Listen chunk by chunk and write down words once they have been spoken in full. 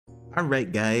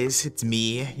Alright guys, it's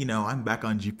me. You know, I'm back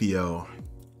on GPO.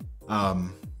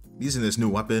 Using this new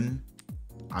weapon.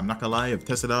 I'm not gonna lie, I've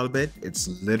tested it out a bit. It's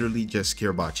literally just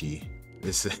kiribachi.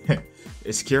 It's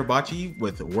it's kiribachi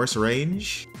with worse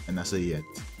range, and that's it.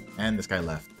 And this guy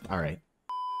left. Alright.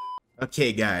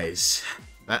 Okay guys.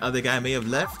 That other guy may have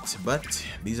left, but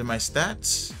these are my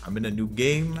stats. I'm in a new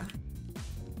game.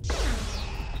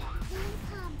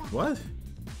 What?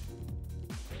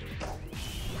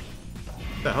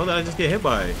 The hell did I just get hit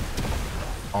by?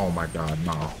 Oh my god,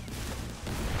 no.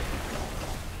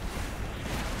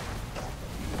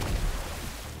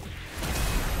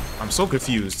 I'm so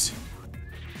confused.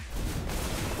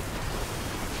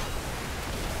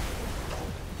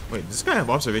 Wait, does this guy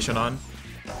have observation on?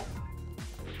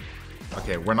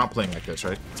 Okay, we're not playing like this,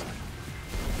 right?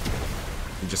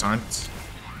 We just aren't.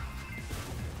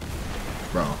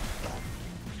 Bro.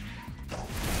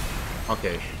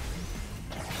 Okay.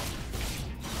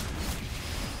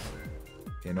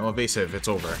 Okay, no evasive. It's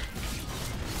over.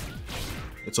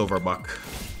 It's over, Buck.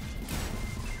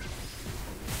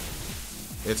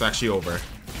 It's actually over.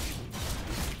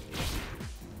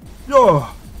 Yo!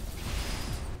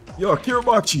 Yo,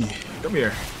 Kiribachi! Come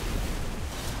here.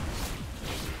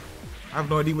 I have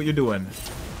no idea what you're doing.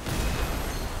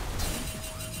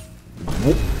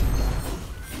 Whoop.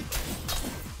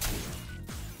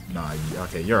 Nah,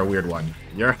 okay, you're a weird one.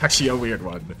 You're actually a weird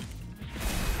one.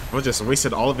 I just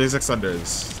wasted all of his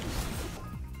extenders.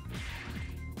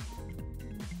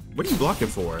 What are you blocking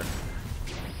for?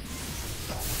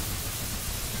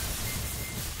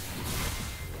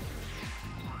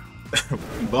 What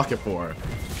are you blocking for?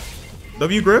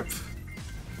 W grip?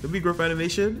 W grip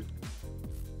animation?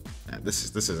 Yeah,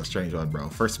 this is a strange one, bro.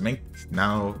 First mink,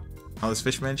 now all this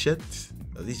fishman shit.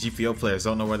 These GPO players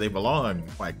don't know where they belong.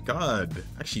 My god.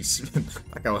 Actually,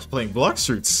 like I was playing block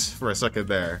shoots for a second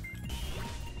there.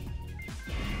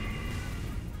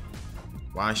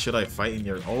 Why should I fight in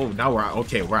your... Oh, now we're...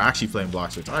 Okay, we're actually playing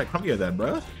block shoots. Alright, come here then,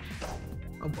 bruh.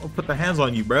 I'll put the hands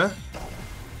on you, bruh.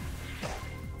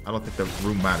 I don't think the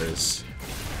room matters.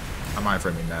 I'm mind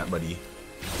framing that, buddy.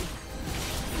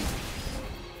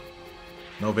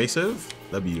 No evasive?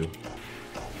 W.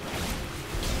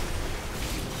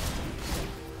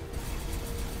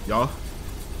 Yo?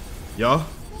 Yo?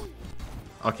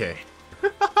 Okay.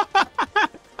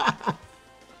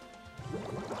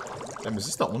 Damn, is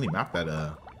this the only map that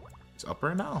is up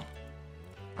right now?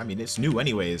 I mean, it's new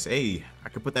anyways. Hey, I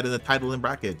could put that in the title in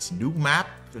brackets. New map,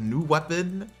 new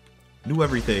weapon, new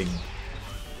everything.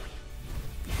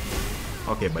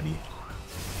 Okay, buddy.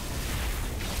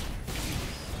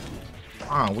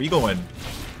 Ah, where you going?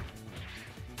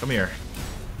 Come here.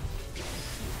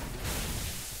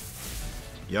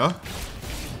 Yeah?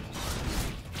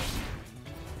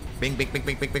 Bing, bing, bing,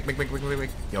 bing, bing, bing, bing, bing, bing, bing.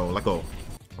 Yo, let go.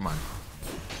 Come on.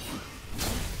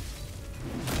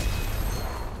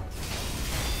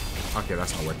 Okay,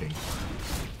 that's not working.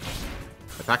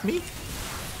 Attack me?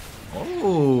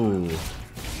 Oh.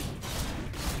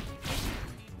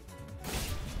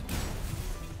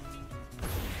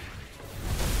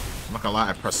 I'm not gonna lie,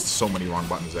 I pressed so many wrong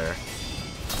buttons there.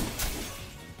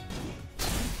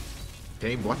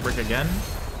 Okay, block break again.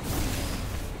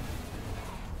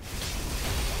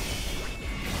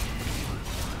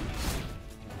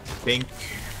 Pink.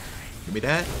 Give me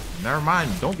that. Never mind,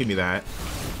 don't give me that.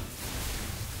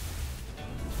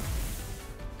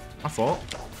 My fault.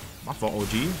 My fault,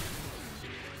 OG.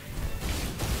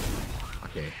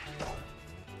 Okay.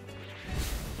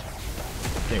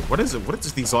 Okay, what is it? What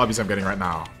is these lobbies I'm getting right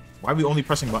now? Why are we only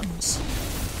pressing buttons?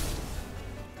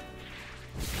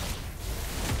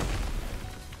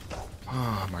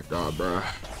 Oh my god, bruh.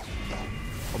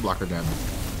 I'll block again.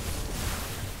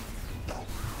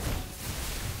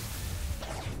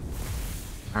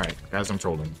 Alright, guys, I'm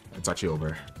trolling. It's actually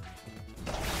over.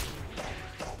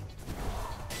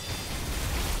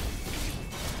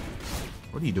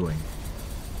 What are you doing?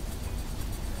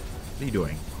 What are you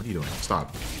doing? What are you doing?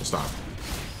 Stop. Just stop.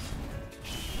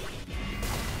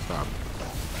 Stop.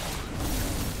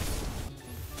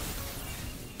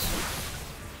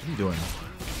 What are you doing?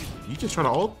 You just try to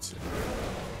ult?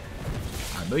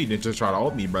 I know you didn't just try to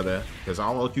ult me, brother, because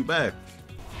I'll ult you back.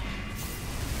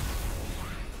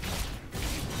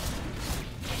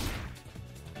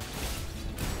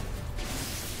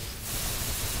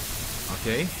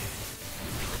 Okay.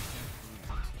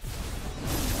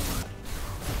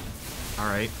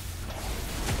 Alright.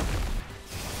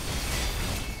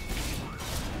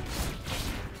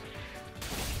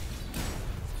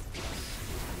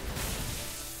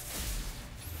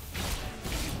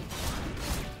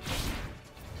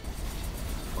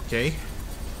 Okay.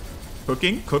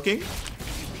 Cooking, cooking.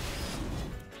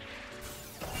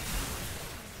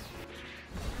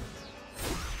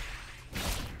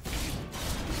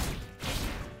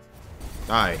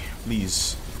 Die,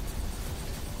 please.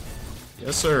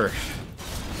 Yes, sir.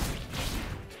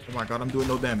 Oh my god, I'm doing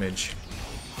no damage.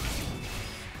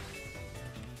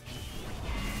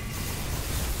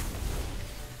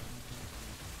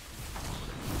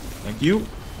 Thank you.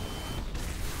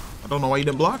 I don't know why you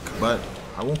didn't block, but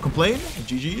I won't complain.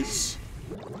 GG's.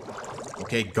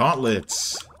 Okay,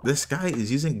 gauntlets. This guy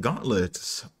is using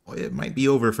gauntlets. Oh, it might be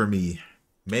over for me.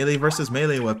 Melee versus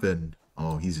melee weapon.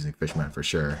 Oh, he's using Fishman for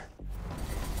sure.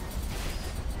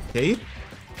 Okay.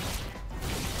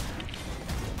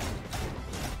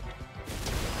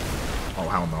 Oh,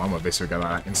 hell no. I'm a Visor guy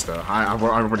that insta. I've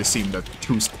already seen the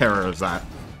two terrors that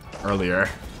earlier.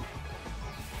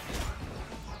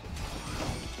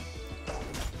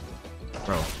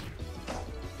 Bro.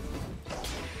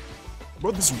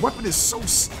 Bro, this weapon is so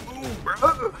slow, bro.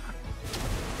 Oh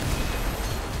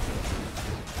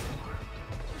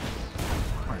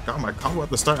my god, my combo at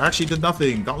the start actually did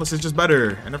nothing. Gauntless is just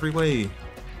better in every way.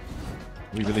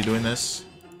 Are we really doing this?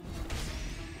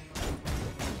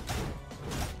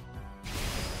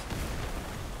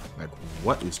 Like,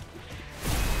 what is...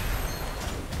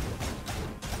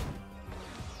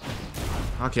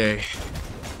 Okay.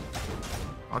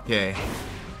 Okay.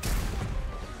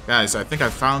 Guys, I think I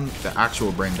found the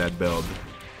actual brain dead build.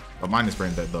 But mine is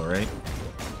brain dead though, right?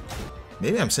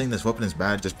 Maybe I'm saying this weapon is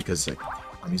bad just because like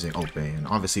I'm using Ope, and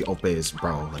obviously Ope is,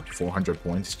 bro, like 400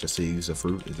 points just to use a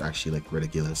fruit is actually like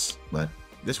ridiculous. But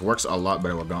this works a lot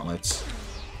better with gauntlets.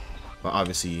 But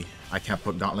obviously I can't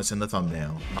put gauntlets in the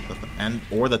thumbnail, not the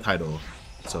or the title.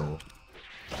 So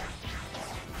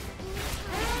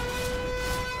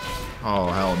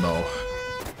oh hell no.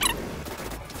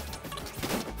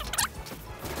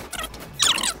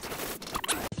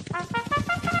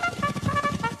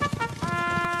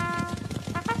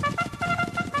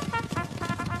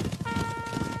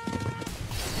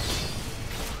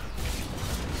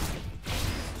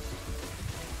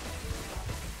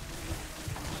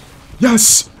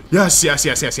 Yes! Yes, yes,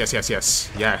 yes, yes, yes, yes,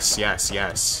 yes. Yes, yes,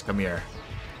 yes. Come here.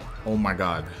 Oh my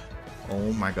god.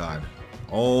 Oh my god.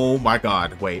 Oh my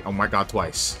god. Wait, oh my god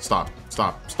twice. Stop.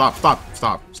 Stop. Stop. Stop.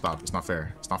 Stop. Stop. It's not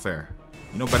fair. It's not fair.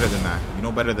 You know better than that. You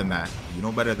know better than that. You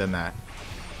know better than that.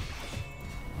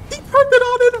 He turned it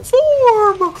on in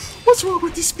form! What's wrong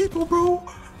with these people, bro?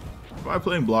 Am I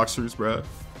playing Bloxers, bro?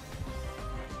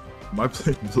 Am I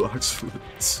playing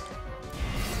Bloxers?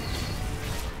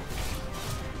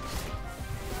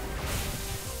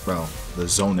 Bro, the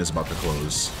zone is about to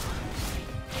close.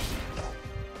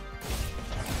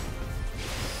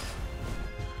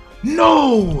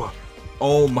 No!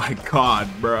 Oh my god,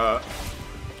 bro.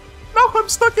 No, I'm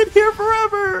stuck in here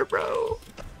forever, bro.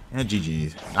 And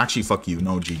GG. Actually, fuck you.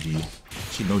 No GG.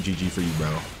 Actually, no GG for you,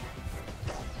 bro.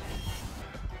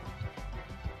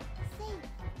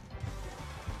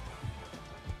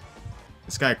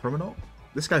 This guy a criminal?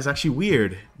 This guy's actually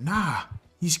weird. Nah.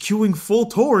 He's queuing full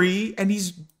Tori, and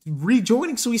he's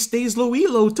rejoining so he stays low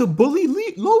elo to bully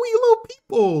low elo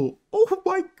people. Oh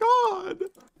my god.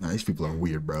 Nah, these people are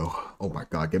weird, bro. Oh my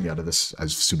god, get me out of this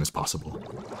as soon as possible.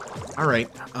 Alright,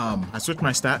 I switched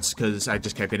my stats because I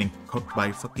just kept getting cooked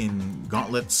by fucking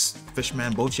gauntlets,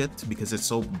 fishman bullshit because it's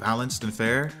so balanced and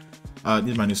fair.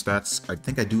 These are my new stats. I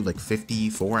think I do like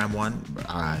 54 M1, but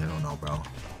I don't know, bro.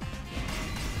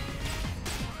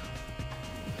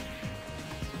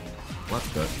 What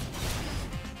the?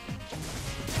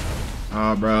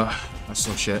 Bro, that's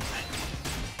so shit.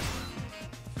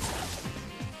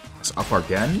 It's up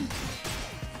again?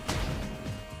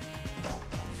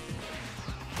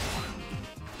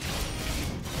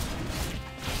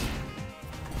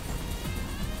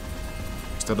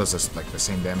 Still does this like the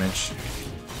same damage.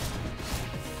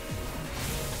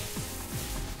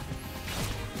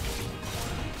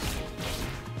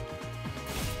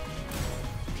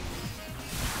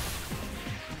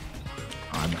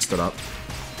 I messed it up.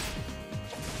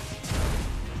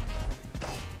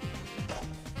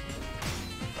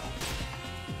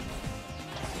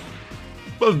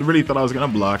 I really thought I was gonna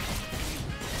block.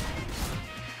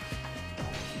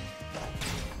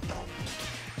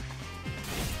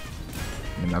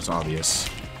 I mean, that's obvious.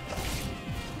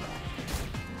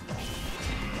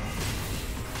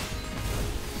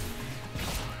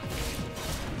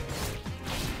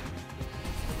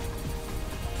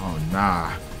 Oh,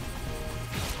 nah.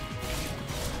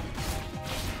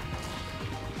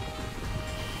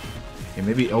 Okay,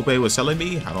 maybe Ope was selling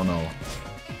me? I don't know.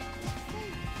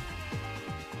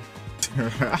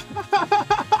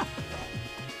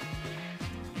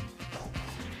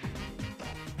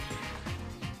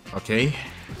 Okay.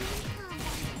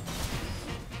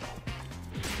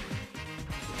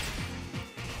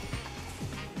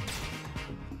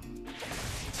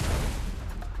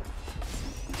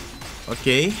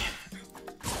 Okay.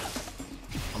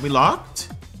 Are we locked?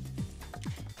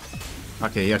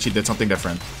 Okay, he actually did something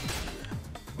different.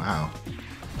 Wow.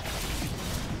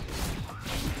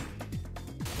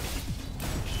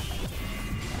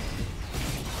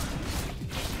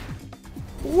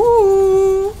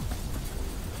 Woo!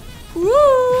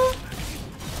 Woo!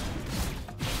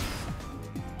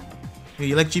 Hey,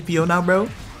 you like GPO now, bro?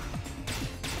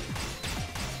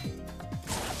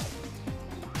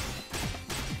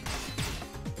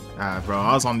 Bro,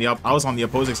 I was on the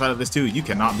opposing side of this too. You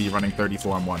cannot be running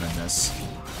 34-1 in this.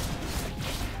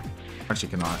 Actually,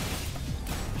 cannot.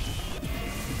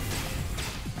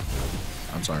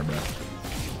 I'm sorry, bro.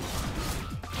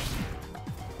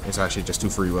 It's actually just too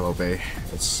free, Willow Bay.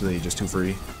 It's really just too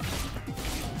free.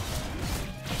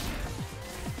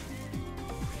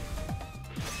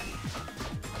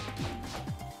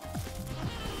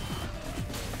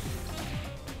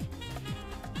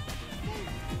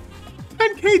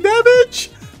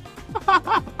 Damage!